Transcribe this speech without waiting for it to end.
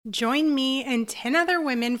Join me and 10 other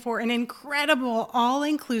women for an incredible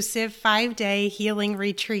all-inclusive 5-day healing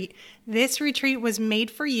retreat. This retreat was made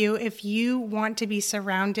for you if you want to be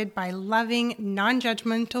surrounded by loving,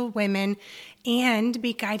 non-judgmental women and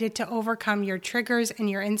be guided to overcome your triggers and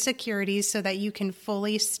your insecurities so that you can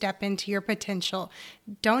fully step into your potential.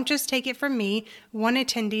 Don't just take it from me. One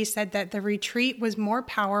attendee said that the retreat was more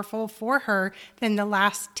powerful for her than the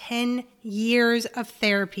last 10 years of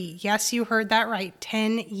therapy. Yes, you heard that right,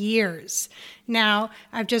 10 years. Now,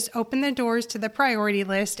 I've just opened the doors to the priority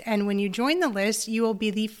list, and when you join the list, you will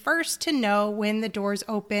be the first to know when the doors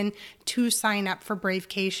open to sign up for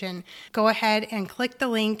Bravecation. Go ahead and click the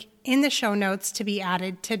link in the show notes to be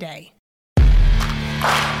added today.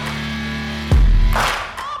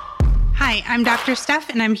 Hi, I'm Dr. Steph,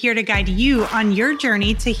 and I'm here to guide you on your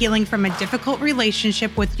journey to healing from a difficult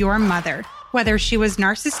relationship with your mother. Whether she was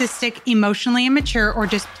narcissistic, emotionally immature, or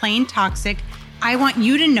just plain toxic, I want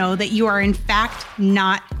you to know that you are in fact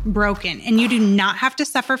not broken, and you do not have to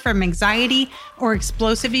suffer from anxiety or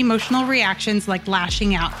explosive emotional reactions like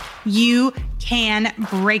lashing out. You can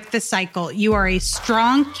break the cycle. You are a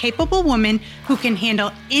strong, capable woman who can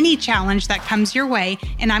handle any challenge that comes your way,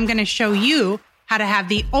 and I'm going to show you how to have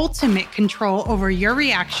the ultimate control over your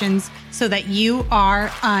reactions so that you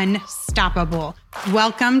are unstoppable.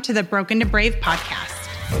 Welcome to the Broken to Brave podcast.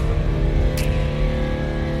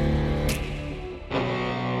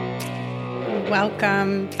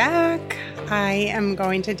 Welcome back. I am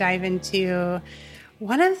going to dive into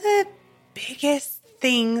one of the biggest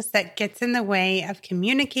things that gets in the way of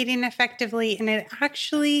communicating effectively, and it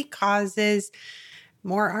actually causes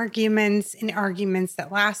more arguments and arguments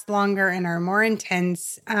that last longer and are more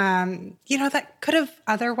intense, that could have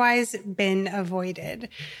otherwise been avoided.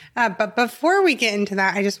 But before we get into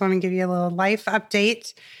that, I just want to give you a little life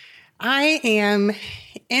update. I am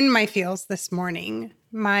in my feels this morning.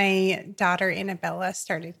 My daughter, Annabella,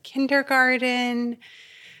 started kindergarten,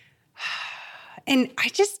 and I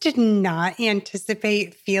just did not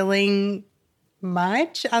anticipate feeling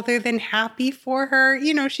much other than happy for her.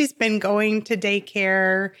 You know, she's been going to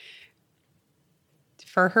daycare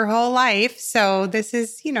for her whole life, so this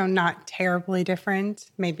is, not terribly different.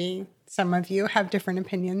 Maybe some of you have different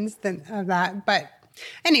opinions of that, but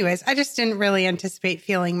anyways, I just didn't really anticipate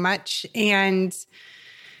feeling much. And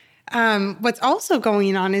what's also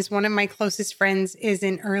going on is one of my closest friends is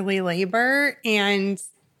in early labor. And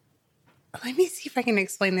let me see if I can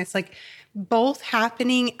explain this. Like, both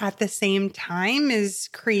happening at the same time is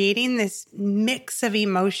creating this mix of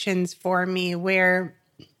emotions for me where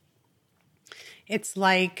it's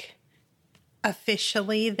like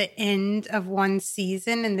officially the end of one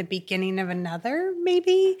season and the beginning of another,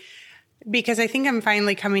 maybe. Because I think I'm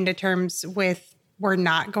finally coming to terms with we're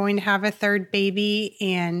not going to have a third baby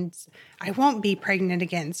and I won't be pregnant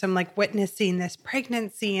again. So I'm like witnessing this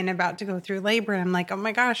pregnancy and about to go through labor. And I'm like, oh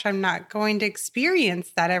my gosh, I'm not going to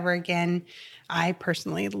experience that ever again. I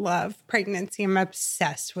personally love pregnancy. I'm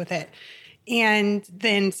obsessed with it. And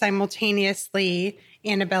then simultaneously,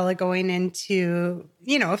 Annabella going into,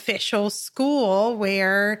 official school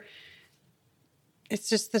where it's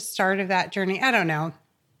just the start of that journey. I don't know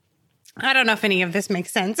if any of this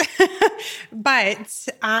makes sense, but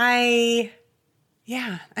I'm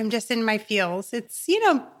just in my feels. It's,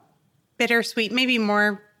 bittersweet, maybe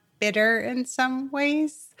more bitter in some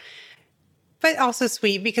ways, but also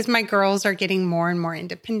sweet because my girls are getting more and more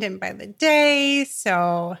independent by the day.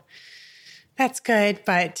 So that's good.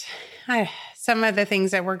 But some of the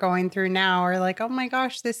things that we're going through now are like, oh my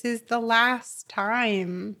gosh, this is the last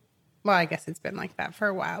time. Well, I guess it's been like that for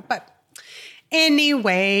a while, but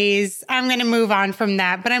anyways, I'm going to move on from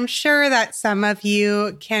that, but I'm sure that some of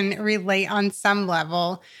you can relate on some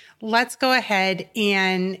level. Let's go ahead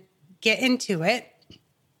and get into it.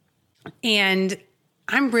 And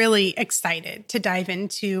I'm really excited to dive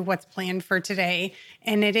into what's planned for today.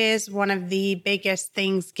 And it is one of the biggest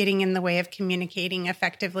things getting in the way of communicating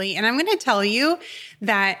effectively. And I'm going to tell you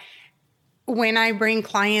that when I bring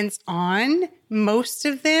clients on, most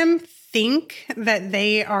of them think that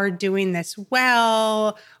they are doing this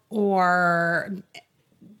well or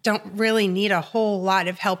don't really need a whole lot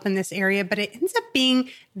of help in this area, but it ends up being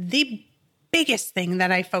the biggest thing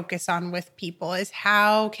that I focus on with people is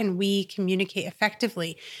how can we communicate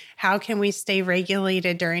effectively? How can we stay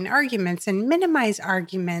regulated during arguments and minimize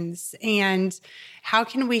arguments? And how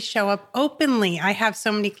can we show up openly? I have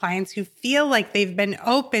so many clients who feel like they've been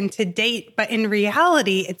open to date, but in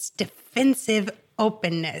reality, it's defensive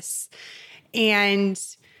openness. And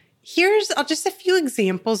here's just a few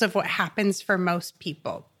examples of what happens for most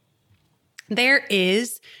people. There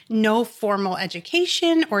is no formal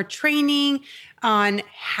education or training on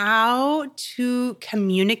how to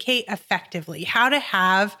communicate effectively, how to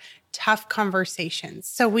have tough conversations.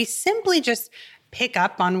 So we simply just pick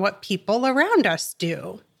up on what people around us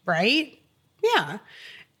do, right? Yeah.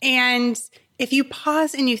 And if you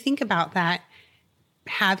pause and you think about that,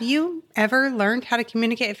 have you ever learned how to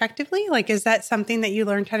communicate effectively? Like, is that something that you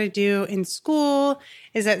learned how to do in school?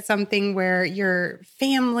 Is that something where your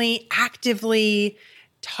family actively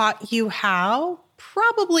taught you how?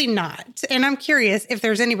 Probably not. And I'm curious if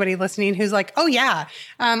there's anybody listening who's like, oh, yeah,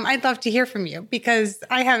 I'd love to hear from you, because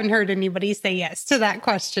I haven't heard anybody say yes to that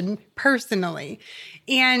question personally.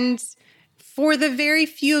 And for the very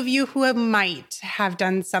few of you who might have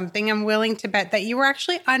done something, I'm willing to bet that you were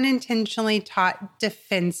actually unintentionally taught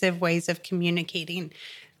defensive ways of communicating.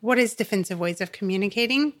 What is defensive ways of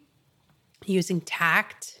communicating? Using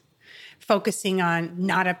tact, focusing on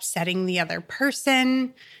not upsetting the other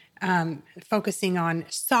person, focusing on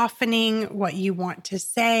softening what you want to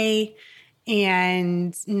say,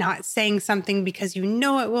 and not saying something because you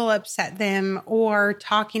know it will upset them, or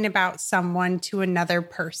talking about someone to another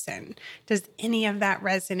person. Does any of that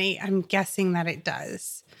resonate? I'm guessing that it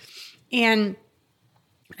does. And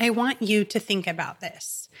I want you to think about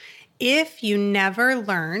this. If you never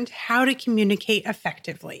learned how to communicate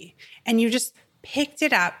effectively and you just picked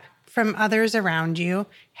it up from others around you,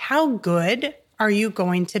 how good are you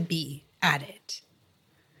going to be at it?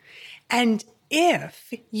 And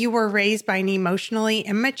if you were raised by an emotionally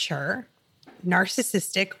immature,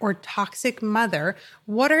 narcissistic, or toxic mother,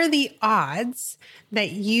 what are the odds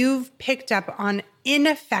that you've picked up on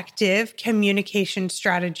ineffective communication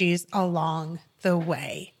strategies along the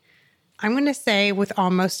way? I'm going to say with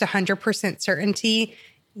almost 100% certainty,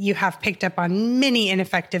 you have picked up on many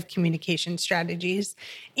ineffective communication strategies.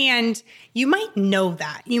 And you might know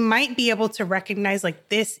that. You might be able to recognize, like,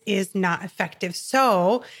 this is not effective.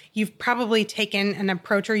 So you've probably taken an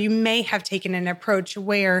approach, or you may have taken an approach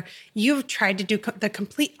where you've tried to do the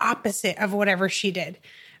complete opposite of whatever she did.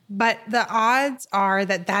 But the odds are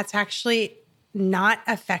that that's actually not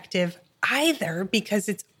effective either, because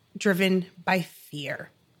it's driven by fear.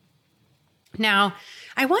 Now,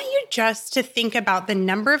 I want you just to think about the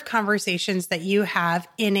number of conversations that you have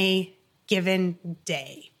in a given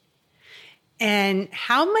day. And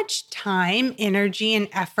how much time, energy, and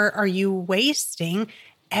effort are you wasting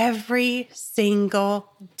every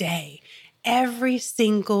single day, every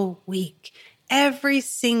single week, every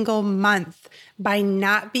single month by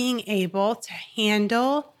not being able to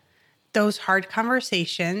handle those hard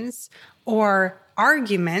conversations or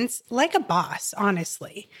arguments like a boss,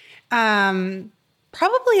 honestly?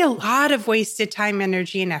 Probably a lot of wasted time,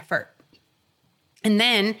 energy, and effort. And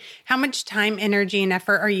then how much time, energy, and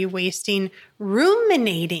effort are you wasting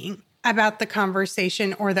ruminating about the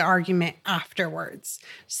conversation or the argument afterwards?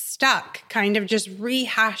 Stuck, kind of just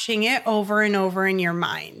rehashing it over and over in your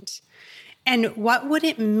mind. And what would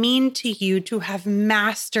it mean to you to have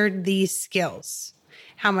mastered these skills?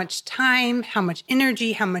 How much time, how much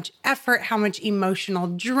energy, how much effort, how much emotional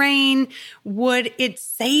drain would it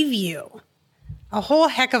save you? A whole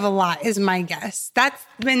heck of a lot is my guess. That's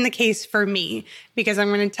been the case for me, because I'm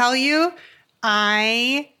going to tell you,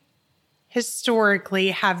 I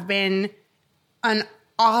historically have been an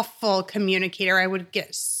awful communicator. I would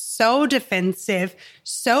get so defensive,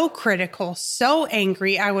 so critical, so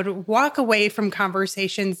angry. I would walk away from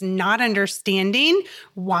conversations not understanding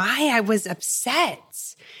why I was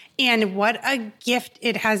upset. And what a gift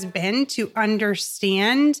it has been to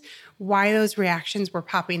understand why those reactions were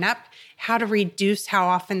popping up, how to reduce how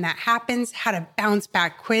often that happens, how to bounce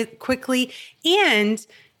back quickly, and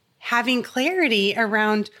having clarity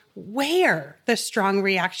around where the strong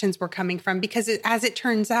reactions were coming from. Because as it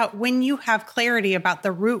turns out, when you have clarity about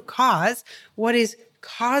the root cause, what is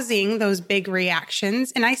causing those big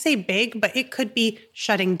reactions, and I say big, but it could be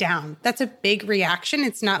shutting down. That's a big reaction.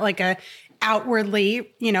 It's not like a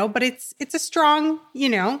outwardly, but it's a strong,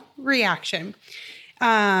 reaction.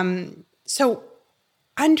 So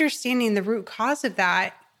understanding the root cause of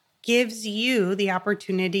that gives you the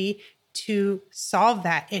opportunity to solve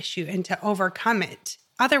that issue and to overcome it.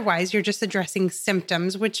 Otherwise, you're just addressing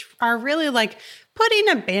symptoms, which are really like putting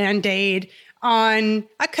a Band-Aid on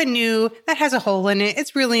a canoe that has a hole in it.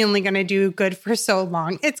 It's really only going to do good for so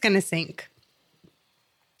long. It's going to sink.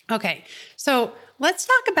 Okay, so let's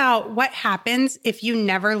talk about what happens if you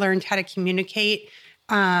never learned how to communicate,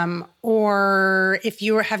 or if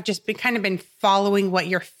you have just been following what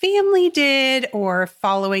your family did, or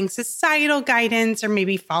following societal guidance, or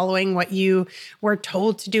maybe following what you were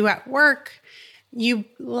told to do at work. You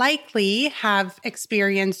likely have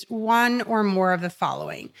experienced one or more of the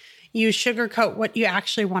following. You sugarcoat what you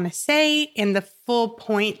actually want to say, and the full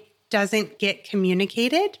point doesn't get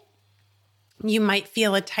communicated. You might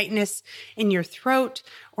feel a tightness in your throat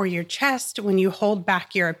or your chest when you hold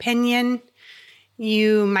back your opinion.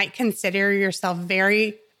 You might consider yourself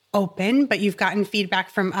very open, but you've gotten feedback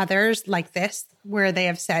from others like this, where they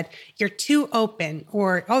have said, you're too open,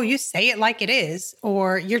 or, oh, you say it like it is,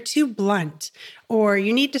 or you're too blunt, or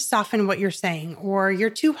you need to soften what you're saying, or you're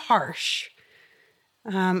too harsh.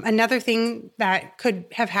 Another thing that could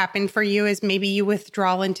have happened for you is maybe you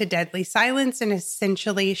withdraw into deadly silence and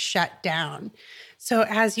essentially shut down. So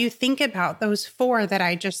as you think about those 4 that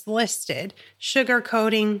I just listed,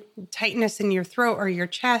 sugarcoating, tightness in your throat or your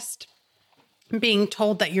chest, being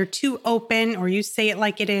told that you're too open or you say it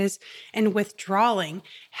like it is, and withdrawing,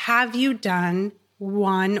 have you done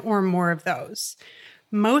one or more of those?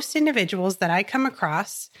 Most individuals that I come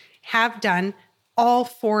across have done all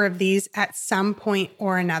 4 of these at some point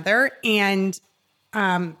or another. And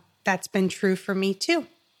that's been true for me too.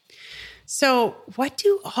 So what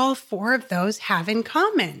do all 4 of those have in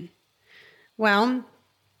common? Well,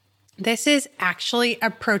 this is actually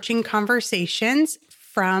approaching conversations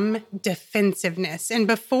from defensiveness. And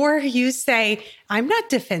before you say, I'm not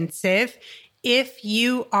defensive, if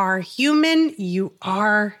you are human, you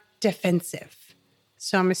are defensive.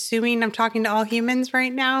 So I'm assuming I'm talking to all humans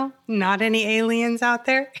right now, not any aliens out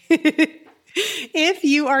there. If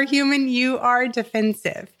you are human, you are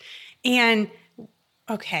defensive. And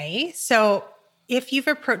okay, so if you've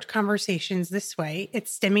approached conversations this way,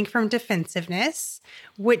 it's stemming from defensiveness,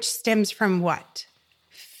 which stems from what?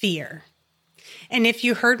 Fear. And if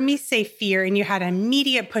you heard me say fear and you had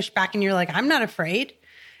immediate pushback and you're like, I'm not afraid,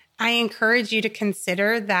 I encourage you to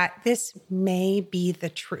consider that this may be the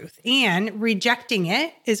truth, and rejecting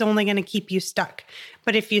it is only going to keep you stuck.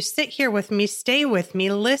 But if you sit here with me, stay with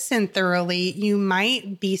me, listen thoroughly, you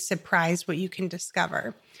might be surprised what you can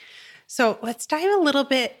discover. So let's dive a little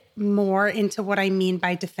bit more into what I mean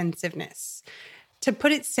by defensiveness. To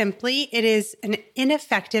put it simply, it is an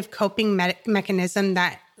ineffective coping mechanism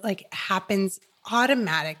that happens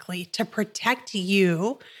automatically to protect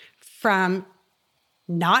you from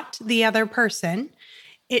not the other person.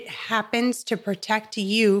 It happens to protect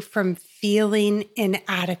you from feeling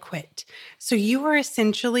inadequate. So you are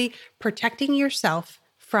essentially protecting yourself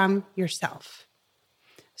from yourself.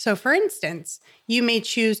 So for instance, you may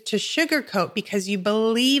choose to sugarcoat because you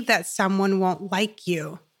believe that someone won't like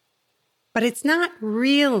you. But it's not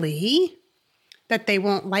really that they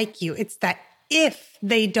won't like you. It's that if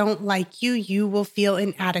they don't like you, you will feel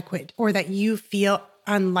inadequate, or that you feel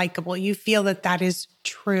unlikable. You feel that that is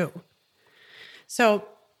true. So,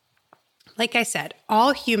 like I said,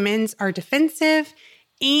 all humans are defensive,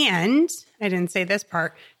 and I didn't say this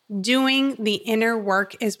part, doing the inner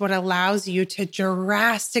work is what allows you to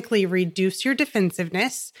drastically reduce your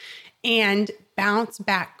defensiveness and bounce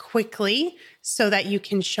back quickly so that you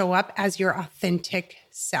can show up as your authentic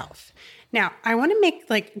self. Now, I want to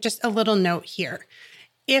make just a little note here.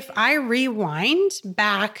 If I rewind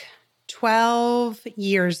back 12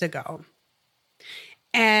 years ago,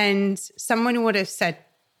 and someone would have said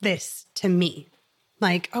this to me,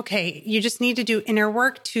 okay, you just need to do inner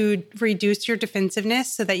work to reduce your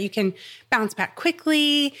defensiveness so that you can bounce back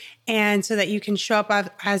quickly and so that you can show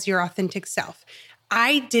up as your authentic self.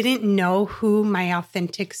 I didn't know who my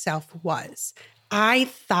authentic self was. I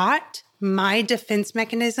thought my defense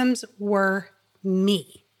mechanisms were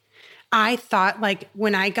me. I thought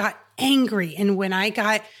when I got angry and when I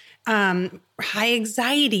got high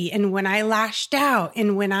anxiety and when I lashed out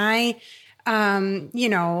and when I,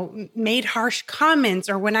 made harsh comments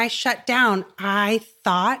or when I shut down, I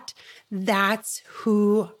thought that's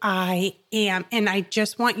who I am. And I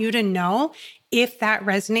just want you to know, if that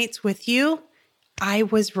resonates with you, I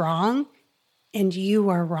was wrong and you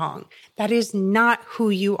are wrong. That is not who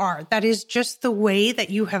you are. That is just the way that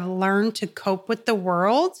you have learned to cope with the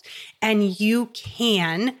world, and you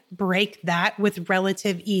can break that with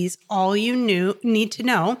relative ease. All you need to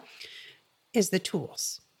know is the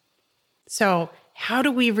tools. So how do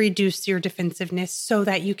we reduce your defensiveness so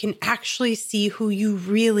that you can actually see who you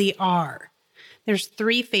really are? There's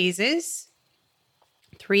 3 phases,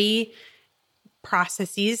 3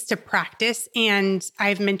 processes to practice. And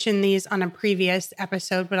I've mentioned these on a previous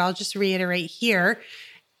episode, but I'll just reiterate here.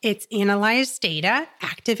 It's analyze data,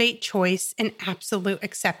 activate choice, and absolute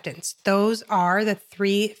acceptance. Those are the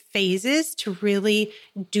 3 phases to really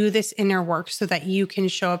do this inner work so that you can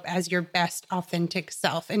show up as your best authentic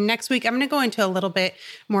self. And next week, I'm going to go into a little bit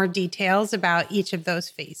more details about each of those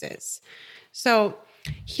phases. So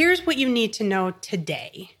here's what you need to know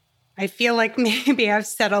today. I feel like maybe I've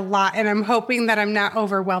said a lot, and I'm hoping that I'm not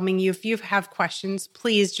overwhelming you. If you have questions,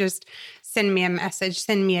 please just send me a message,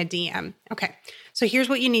 send me a DM. Okay, so here's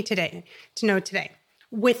what you need to know today.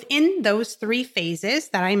 Within those 3 phases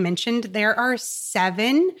that I mentioned, there are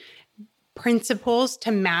 7 principles to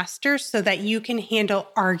master so that you can handle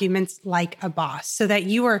arguments like a boss, so that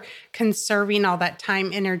you are conserving all that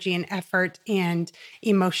time, energy, and effort and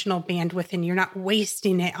emotional bandwidth, and you're not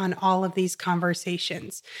wasting it on all of these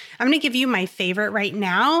conversations. I'm going to give you my favorite right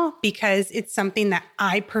now because it's something that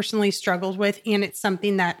I personally struggled with, and it's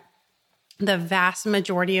something that the vast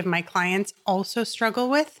majority of my clients also struggle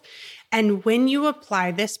with. And when you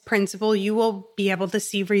apply this principle, you will be able to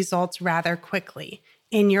see results rather quickly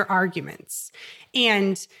in your arguments.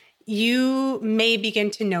 And you may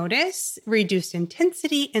begin to notice reduced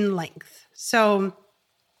intensity and length. So,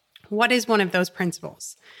 what is one of those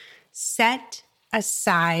principles? Set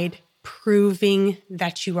aside proving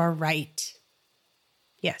that you are right.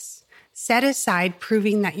 Yes, set aside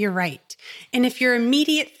proving that you're right. And if your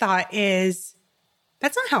immediate thought is,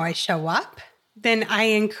 that's not how I show up, then I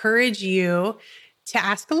encourage you to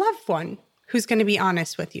ask a loved one who's going to be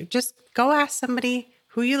honest with you. Just go ask somebody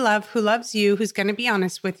who you love, who loves you, who's going to be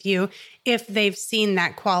honest with you if they've seen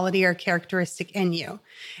that quality or characteristic in you.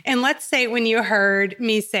 And let's say when you heard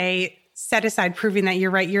me say, set aside proving that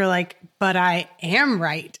you're right, you're like, but I am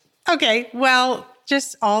right. Okay, well,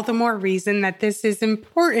 just all the more reason that this is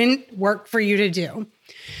important work for you to do.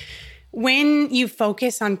 When you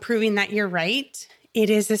focus on proving that you're right, it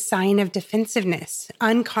is a sign of defensiveness.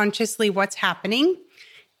 Unconsciously, what's happening?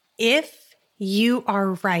 If you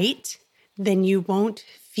are right, then you won't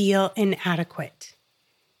feel inadequate.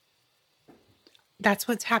 That's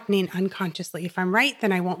what's happening unconsciously. If I'm right,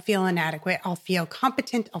 then I won't feel inadequate. I'll feel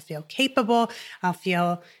competent. I'll feel capable. I'll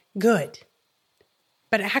feel good.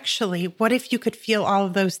 But actually, what if you could feel all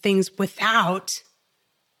of those things without,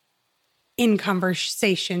 in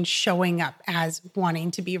conversation, showing up as wanting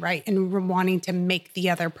to be right and wanting to make the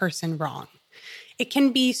other person wrong? It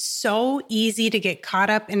can be so easy to get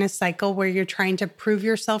caught up in a cycle where you're trying to prove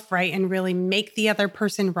yourself right and really make the other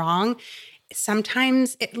person wrong.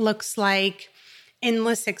 Sometimes it looks like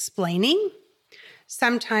endless explaining.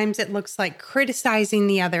 Sometimes it looks like criticizing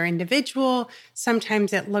the other individual.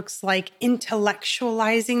 Sometimes it looks like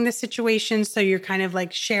intellectualizing the situation. So you're kind of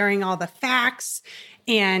like sharing all the facts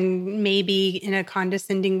and maybe in a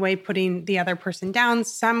condescending way putting the other person down.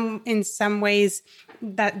 In some ways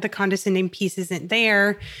that the condescending piece isn't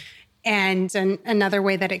there. And another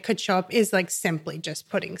way that it could show up is like simply just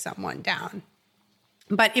putting someone down.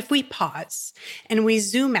 But if we pause and we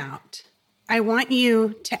zoom out, I want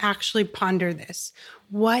you to actually ponder this.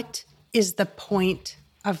 What is the point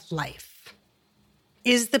of life?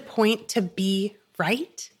 Is the point to be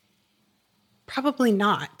right? Probably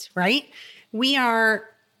not, right? We are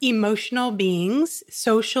emotional beings,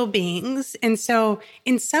 social beings. And so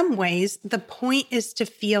in some ways, the point is to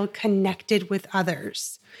feel connected with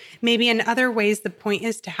others. Maybe in other ways, the point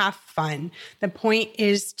is to have fun. The point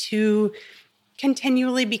is to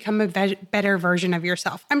continually become a better version of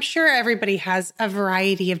yourself. I'm sure everybody has a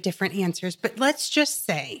variety of different answers, but let's just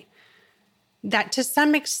say that to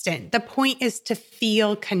some extent, the point is to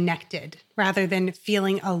feel connected rather than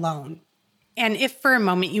feeling alone. And if for a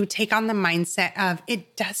moment you take on the mindset of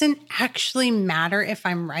it doesn't actually matter if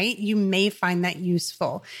I'm right, you may find that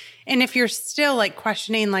useful. And if you're still like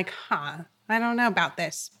questioning like, I don't know about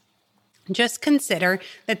this, just consider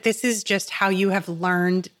that this is just how you have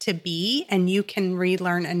learned to be and you can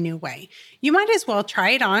relearn a new way. You might as well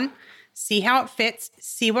try it on, see how it fits,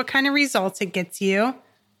 see what kind of results it gets you,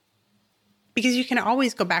 because you can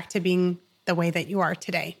always go back to being the way that you are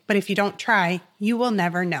today. But if you don't try, you will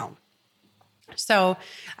never know. So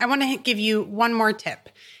I want to give you one more tip.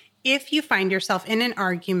 If you find yourself in an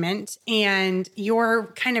argument and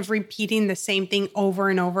you're kind of repeating the same thing over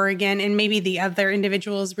and over again, and maybe the other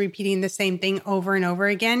individual is repeating the same thing over and over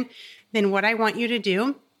again, then what I want you to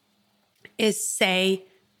do is say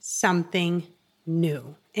something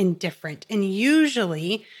new and different. And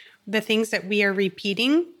usually the things that we are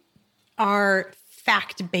repeating are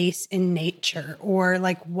fact-based in nature or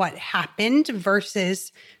like what happened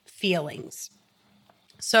versus feelings.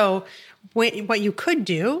 So what you could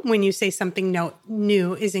do when you say something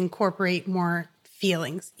new is incorporate more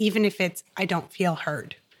feelings, even if it's, I don't feel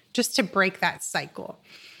heard, just to break that cycle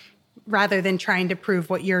rather than trying to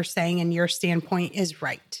prove what you're saying and your standpoint is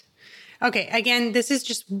right. Okay, again, this is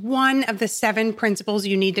just one of the 7 principles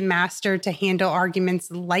you need to master to handle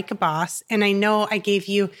arguments like a boss. And I know I gave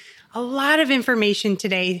you a lot of information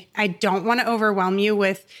today. I don't want to overwhelm you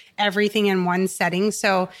with everything in one setting.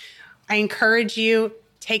 So I encourage you,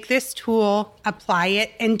 take this tool, apply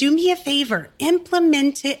it, and do me a favor,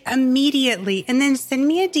 implement it immediately, and then send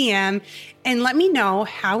me a DM and let me know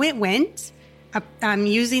how it went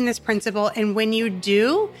using this principle. And when you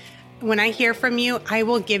do, when I hear from you, I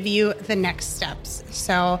will give you the next steps.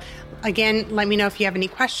 So again, let me know if you have any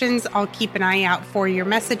questions. I'll keep an eye out for your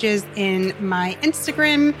messages in my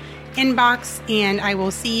Instagram inbox, and I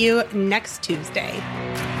will see you next Tuesday.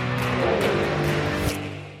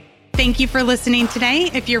 Thank you for listening today.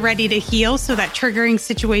 If you're ready to heal so that triggering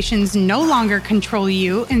situations no longer control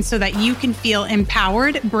you and so that you can feel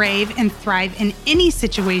empowered, brave, and thrive in any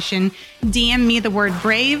situation, DM me the word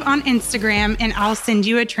brave on Instagram and I'll send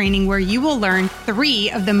you a training where you will learn 3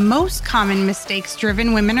 of the most common mistakes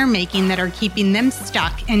driven women are making that are keeping them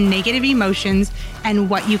stuck in negative emotions and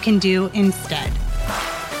what you can do instead.